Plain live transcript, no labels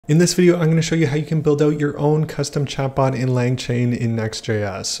In this video, I'm going to show you how you can build out your own custom chatbot in Langchain in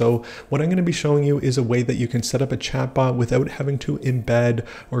Next.js. So what I'm going to be showing you is a way that you can set up a chatbot without having to embed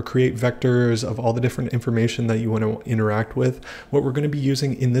or create vectors of all the different information that you want to interact with. What we're going to be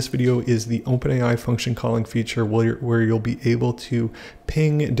using in this video is the OpenAI function calling feature where you'll be able to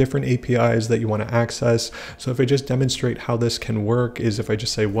ping different APIs that you want to access. So if I just demonstrate how this can work is if I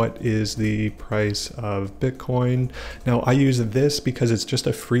just say, what is the price of Bitcoin? Now I use this because it's just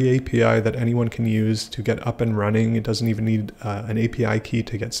a free API that anyone can use to get up and running. It doesn't even need an API key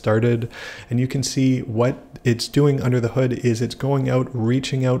to get started. And you can see what it's doing under the hood is it's going out,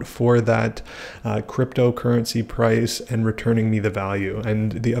 reaching out for that cryptocurrency price and returning me the value.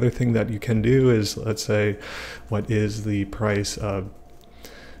 And the other thing that you can do is, let's say, what is the price of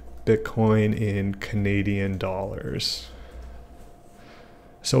Bitcoin in Canadian dollars?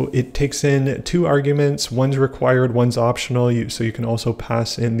 So it takes in two arguments, one's required, one's optional, so you can also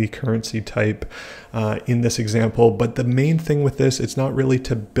pass in the currency type in this example. But the main thing with this, it's not really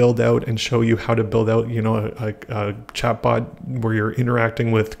to build out and show you how to build out, a chatbot where you're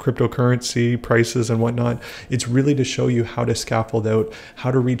interacting with cryptocurrency prices and whatnot. It's really to show you how to scaffold out,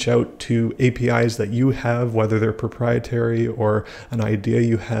 how to reach out to APIs that you have, whether they're proprietary or an idea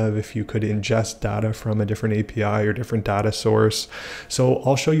you have, if you could ingest data from a different API or different data source. So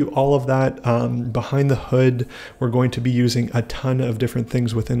I'll show you all of that. Behind the hood, we're going to be using a ton of different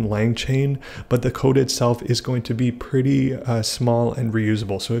things within Langchain, but the code itself is going to be pretty small and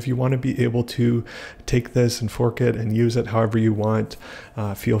reusable. So if you want to be able to take this and fork it and use it however you want,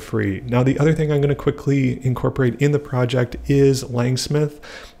 feel free. Now, the other thing I'm going to quickly incorporate in the project is Langsmith.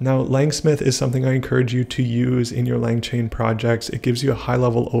 Now, Langsmith is something I encourage you to use in your Langchain projects. It gives you a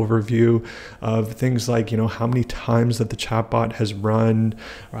high-level overview of things like, how many times that the chatbot has run,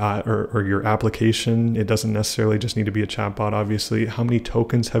 or your application. It doesn't necessarily just need to be a chatbot, obviously. How many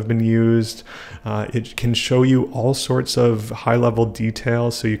tokens have been used. It can show you all sorts of high-level detail.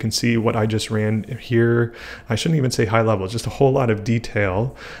 So you can see what I just ran here. I shouldn't even say high-level, just a whole lot of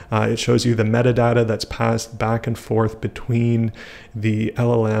detail. It shows you the metadata that's passed back and forth between the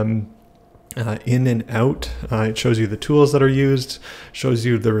LLM in and out. It shows you the tools that are used, shows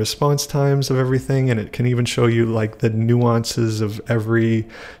you the response times of everything, and it can even show you like the nuances of every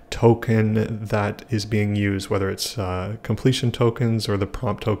token that is being used, whether it's completion tokens or the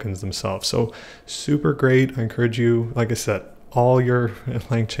prompt tokens themselves. So super great. I encourage you, like I said, all your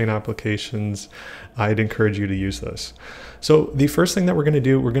Langchain applications, I'd encourage you to use this. So the first thing that we're going to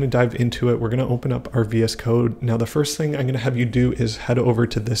do, we're going to dive into it. We're going to open up our VS Code. Now, the first thing I'm going to have you do is head over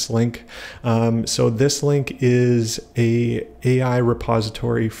to this link. So this link is a AI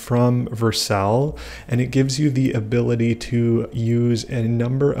repository from Vercel, and it gives you the ability to use a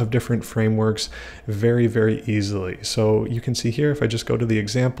number of different frameworks very, very easily. So you can see here, if I just go to the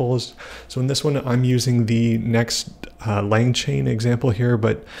examples. So in this one, I'm using the Next Langchain example here,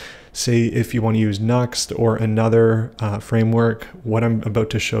 but say if you want to use Next or another framework, what I'm about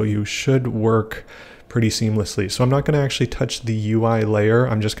to show you should work pretty seamlessly. So I'm not going to actually touch the UI layer.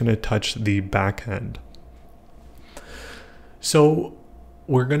 I'm just going to touch the back end. So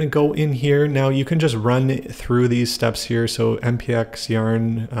we're going to go in here. Now you can just run through these steps here. So npx,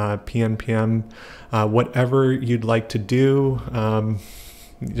 yarn, pnpm, whatever you'd like to do.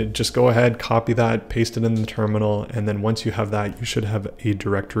 Just go ahead, copy that, paste it in the terminal, and then once you have that, you should have a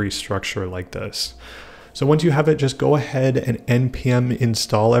directory structure like this. So once you have it, just go ahead and npm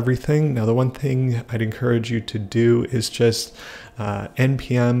install everything. Now, the one thing I'd encourage you to do is just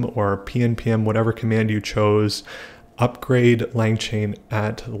npm or pnpm, whatever command you chose, upgrade Langchain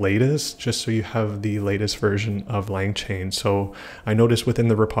at latest, just so you have the latest version of Langchain. So I noticed within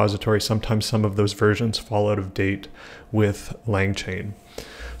the repository, sometimes some of those versions fall out of date with Langchain.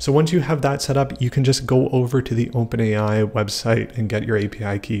 So once you have that set up, you can just go over to the OpenAI website and get your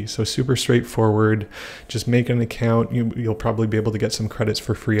API key. So super straightforward. Just make an account. You'll probably be able to get some credits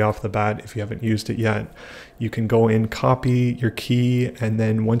for free off the bat if you haven't used it yet. You can go in, copy your key, and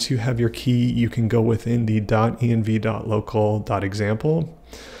then once you have your key, you can go within the .env.local.example,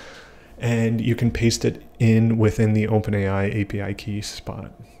 and you can paste it in within the OpenAI API key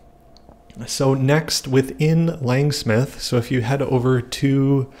spot. So next, within Langsmith, so if you head over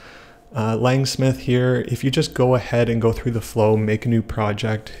to Langsmith here, if you just go ahead and go through the flow, make a new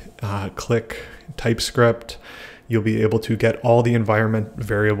project, click TypeScript, you'll be able to get all the environment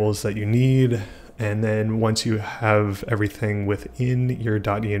variables that you need. And then once you have everything within your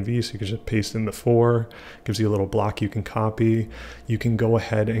 .env, so you can just paste in the for, gives you a little block you can copy, you can go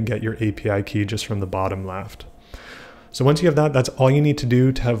ahead and get your API key just from the bottom left. So once you have that, that's all you need to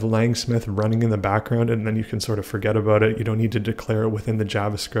do to have Langsmith running in the background, and then you can sort of forget about it. You don't need to declare it within the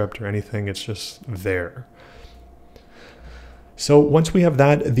JavaScript or anything. It's just there. So once we have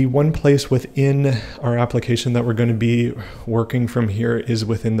that, the one place within our application that we're going to be working from here is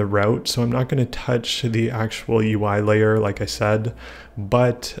within the route. So I'm not going to touch the actual UI layer, like I said,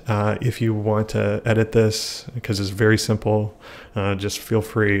 but if you want to edit this, because it's very simple, just feel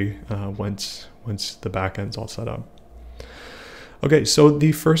free once the backend's all set up. Okay, so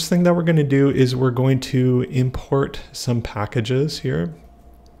the first thing that we're going to do is we're going to import some packages here.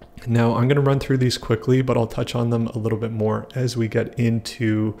 Now I'm going to run through these quickly, but I'll touch on them a little bit more as we get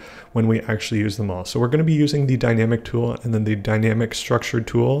into when we actually use them all. So we're going to be using the dynamic tool and then the dynamic structured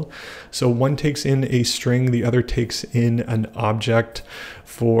tool. So one takes in a string, the other takes in an object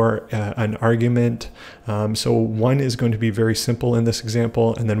for an argument. So one is going to be very simple in this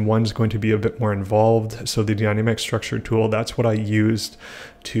example, and then one's going to be a bit more involved. So the dynamic structured tool, that's what I used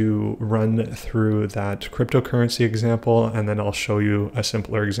to run through that cryptocurrency example, and then I'll show you a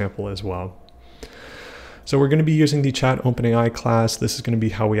simpler example as well. So we're going to be using the chat OpenAI class. This is going to be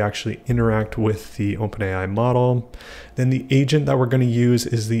how we actually interact with the OpenAI model. Then the agent that we're going to use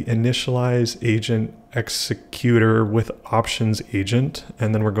is the initialize agent executor with options agent.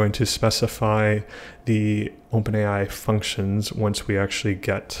 And then we're going to specify the OpenAI functions once we actually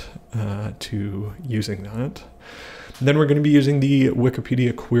get to using that. Then we're going to be using the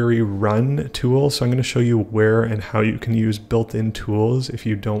Wikipedia query run tool. So I'm going to show you where and how you can use built-in tools if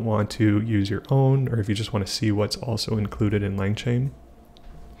you don't want to use your own, or if you just want to see what's also included in Langchain.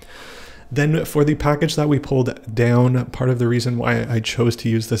 Then for the package that we pulled down, part of the reason why I chose to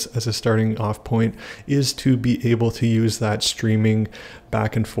use this as a starting off point is to be able to use that streaming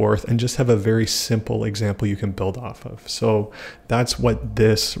back and forth and just have a very simple example you can build off of. So that's what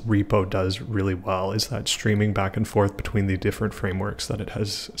this repo does really well, is that streaming back and forth between the different frameworks that it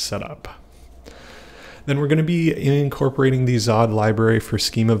has set up. Then we're going to be incorporating the Zod library for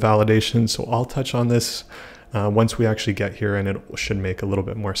schema validation. So I'll touch on this once we actually get here, and it should make a little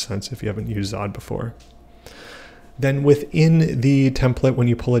bit more sense if you haven't used Zod before. Then within the template, when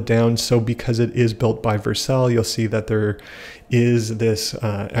you pull it down, so because it is built by Vercel, you'll see that there is this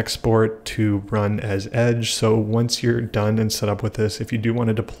export to run as Edge. So once you're done and set up with this, if you do want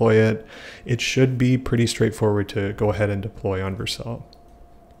to deploy it, it should be pretty straightforward to go ahead and deploy on Vercel.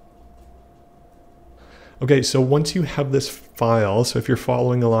 Okay, so once you have this file, so if you're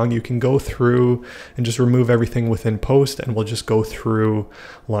following along, you can go through and just remove everything within post, and we'll just go through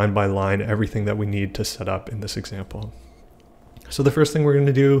line by line everything that we need to set up in this example. So the first thing we're going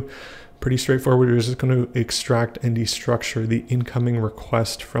to do, pretty straightforward, is just going to extract and destructure the incoming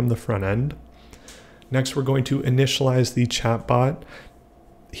request from the front end. Next, we're going to initialize the chatbot.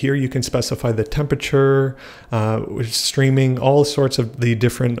 Here you can specify the temperature, streaming, all sorts of the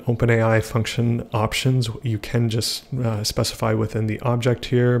different OpenAI function options you can just specify within the object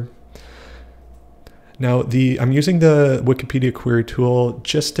here. Now I'm using the Wikipedia query tool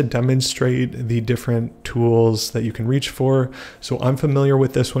just to demonstrate the different tools that you can reach for. So I'm familiar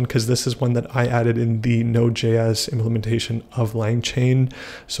with this one because this is one that I added in the Node.js implementation of Langchain.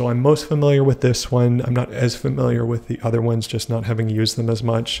 So I'm most familiar with this one. I'm not as familiar with the other ones, just not having used them as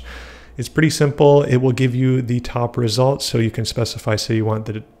much. It's pretty simple. It will give you the top results. So you can specify, say you want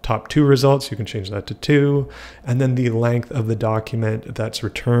the top 2 results, you can change that to 2, and then the length of the document that's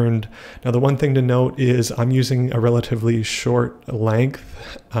returned. Now, the one thing to note is I'm using a relatively short length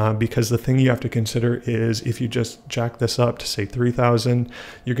because the thing you have to consider is if you just jack this up to say 3,000,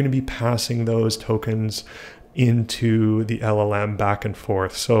 you're going to be passing those tokens into the LLM back and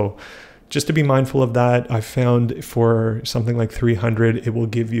forth. So just to be mindful of that, I found for something like 300, it will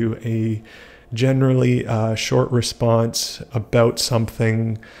give you a generally short response about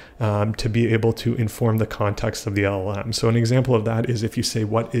something to be able to inform the context of the LLM. So an example of that is if you say,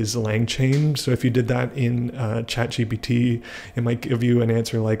 what is Langchain? So if you did that in ChatGPT, it might give you an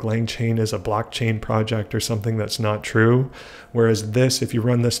answer like Langchain is a blockchain project or something that's not true. Whereas this, if you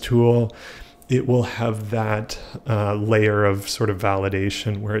run this tool, it will have that layer of sort of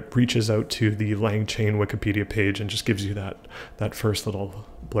validation where it reaches out to the Langchain Wikipedia page and just gives you that first little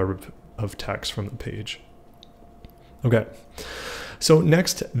blurb of text from the page. Okay, so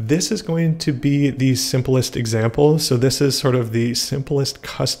next, this is going to be the simplest example. So this is sort of the simplest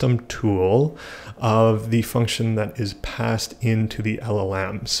custom tool of the function that is passed into the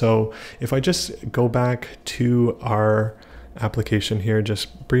LLM. So if I just go back to our application here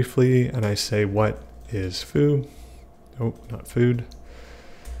just briefly, and I say, what is food? Oh, not food.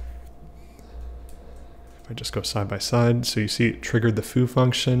 If I just go side by side, so you see it triggered the foo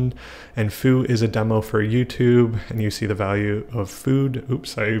function, and foo is a demo for YouTube, and you see the value of food.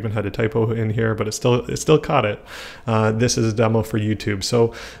 Oops, I even had a typo in here, but it still caught it. This is a demo for YouTube.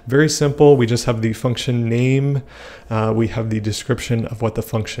 So very simple. We just have the function name. We have the description of what the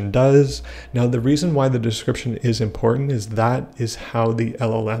function does. Now, the reason why the description is important is that is how the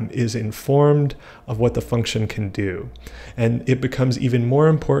LLM is informed of what the function can do. And it becomes even more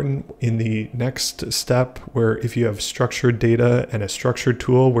important in the next step, where if you have structured data and a structured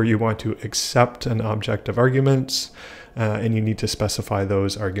tool where you want to accept an object of arguments, and you need to specify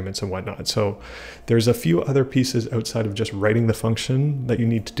those arguments and whatnot. So there's a few other pieces outside of just writing the function that you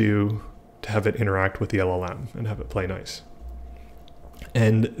need to do to have it interact with the LLM and have it play nice.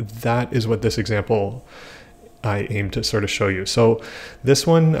 And that is what this example I aim to sort of show you. So this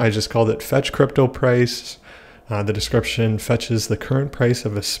one, I just called it fetch crypto price. The description fetches the current price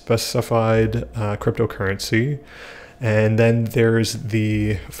of a specified cryptocurrency. And then there's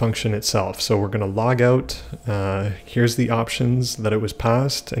the function itself. So we're going to log out. Here's the options that it was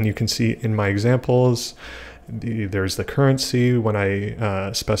passed. And you can see in my examples, there's the currency when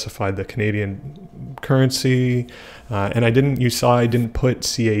I specified the Canadian currency. And you saw I didn't put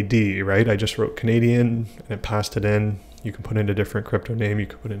CAD, right? I just wrote Canadian and it passed it in. You can put in a different crypto name. You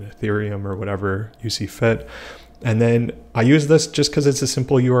can put in Ethereum or whatever you see fit. And then I use this just because it's a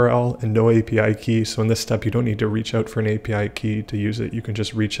simple URL and no API key. So in this step, you don't need to reach out for an API key to use it. You can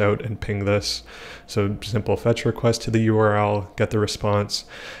just reach out and ping this. So simple fetch request to the URL, get the response,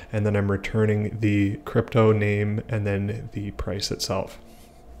 and then I'm returning the crypto name and then the price itself.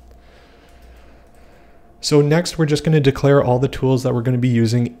 So next, we're just going to declare all the tools that we're going to be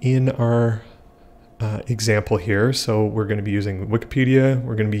using in our example here. So we're going to be using Wikipedia,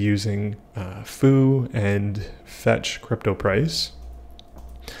 we're going to be using foo and fetch crypto price.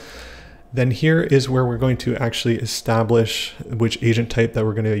 Then here is where we're going to actually establish which agent type that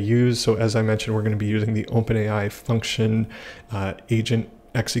we're going to use. So as I mentioned, we're going to be using the OpenAI-Function agent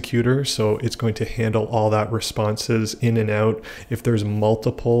executor. So it's going to handle all that responses in and out. If there's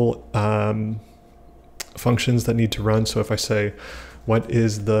multiple functions that need to run. So if I say, what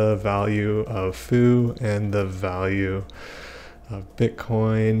is the value of foo and the value of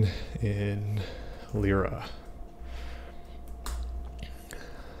Bitcoin in lira?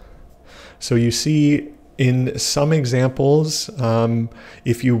 So you see in some examples,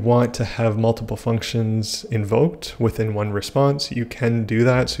 if you want to have multiple functions invoked within one response, you can do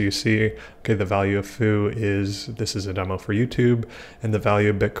that. So you see, okay, the value of foo is, this is a demo for YouTube, and the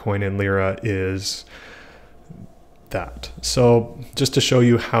value of Bitcoin in lira is that. So just to show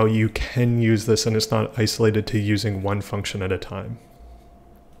you how you can use this and it's not isolated to using one function at a time.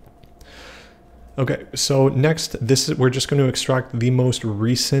 Okay, so next, we're just going to extract the most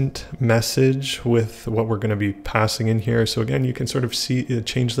recent message with what we're going to be passing in here. So again, you can sort of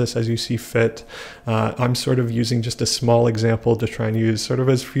change this as you see fit. I'm sort of using just a small example to try and use sort of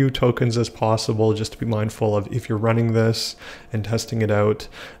as few tokens as possible, just to be mindful of if you're running this and testing it out,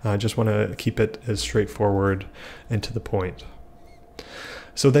 just want to keep it as straightforward and to the point.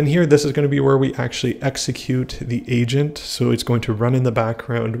 So then here, this is going to be where we actually execute the agent. So it's going to run in the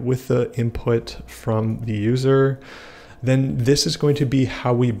background with the input from the user. Then this is going to be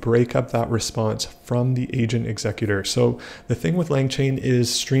how we break up that response from the agent executor. So the thing with Langchain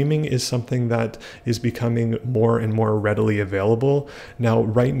is streaming is something that is becoming more and more readily available. Now,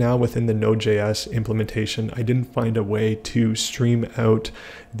 right now within the Node.js implementation, I didn't find a way to stream out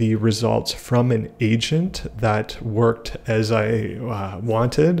the results from an agent that worked as I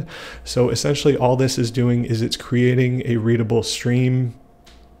wanted. So essentially all this is doing is it's creating a readable stream,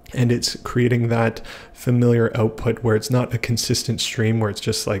 and it's creating that familiar output where it's not a consistent stream where it's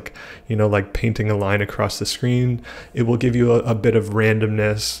just like, you know, like painting a line across the screen. It will give you a bit of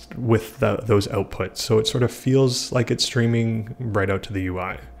randomness with those outputs. So it sort of feels like it's streaming right out to the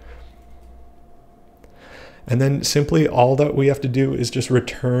UI. And then simply all that we have to do is just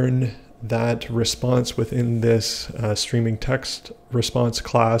return that response within this streaming text response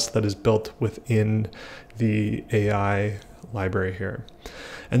class that is built within the AI library here.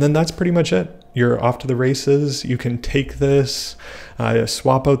 And then that's pretty much it. You're off to the races. You can take this,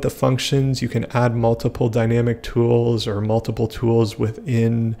 swap out the functions. You can add multiple dynamic tools or multiple tools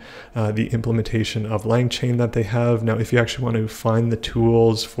within the implementation of Langchain that they have. Now, if you actually want to find the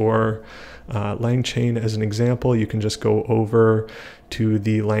tools for Langchain as an example, you can just go over to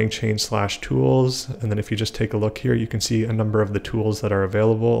the Langchain/tools. And then if you just take a look here, you can see a number of the tools that are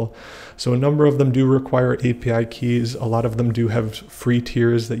available. So a number of them do require API keys. A lot of them do have free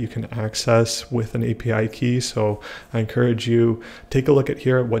tiers that you can access with an API key. So I encourage you, take a look at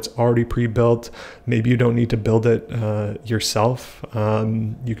here at what's already pre-built. Maybe you don't need to build it yourself.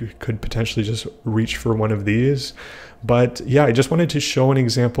 You could potentially just reach for one of these. But yeah, I just wanted to show an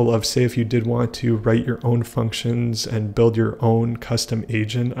example of, say, if you did want to write your own functions and build your own custom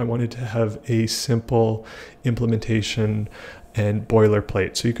agent, I wanted to have a simple implementation and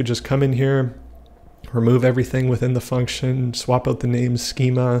boilerplate. So you could just come in here, remove everything within the function, swap out the name,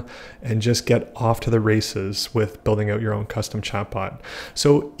 schema, and just get off to the races with building out your own custom chatbot.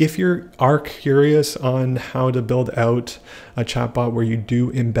 So if you are curious on how to build out a chatbot where you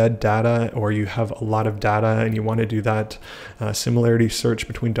do embed data, or you have a lot of data and you want to do that similarity search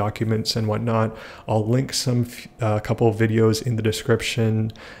between documents and whatnot, I'll link a couple of videos in the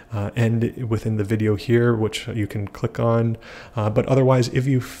description and within the video here, which you can click on. But otherwise, if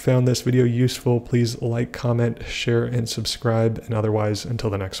you found this video useful, please like, comment, share, and subscribe. And otherwise, until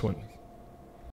the next one.